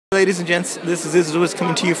Ladies and gents, this is Wiz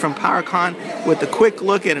coming to you from PowerCon with a quick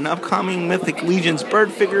look at an upcoming Mythic Legion's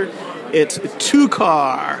bird figure. It's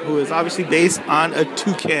Toucarr, who is obviously based on a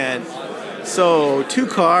toucan. So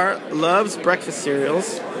Toucarr loves breakfast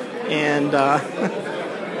cereals, and I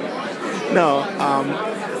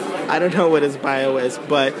don't know what his bio is,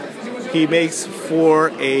 but he makes for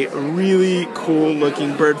a really cool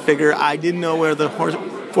looking bird figure. I didn't know where the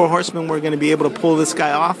Four Horsemen were going to be able to pull this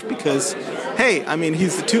guy off because, hey, I mean,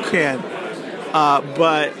 he's the toucan.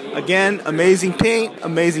 But again, amazing paint,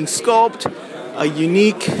 amazing sculpt, a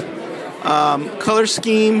unique color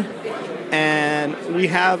scheme, and we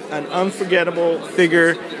have an unforgettable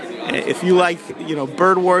figure. If you like,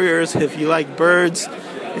 bird warriors, if you like birds,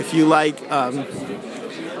 if you like,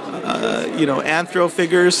 anthro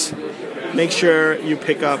figures, make sure you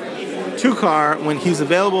pick up Toucarr when he's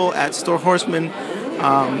available at Store Horseman.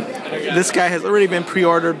 This guy has already been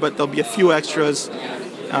pre-ordered, but there'll be a few extras,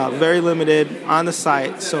 very limited, on the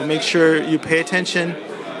site. So make sure you pay attention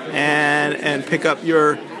and pick up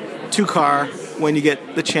your Toucarr when you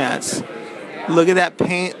get the chance. Look at that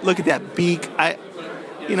paint. Look at that beak.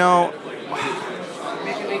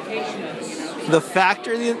 The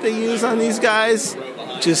factory that they use on these guys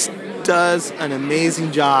just does an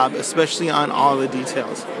amazing job, especially on all the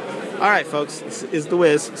details. All right, folks, this is the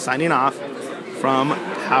Wiz signing off from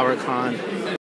PowerCon.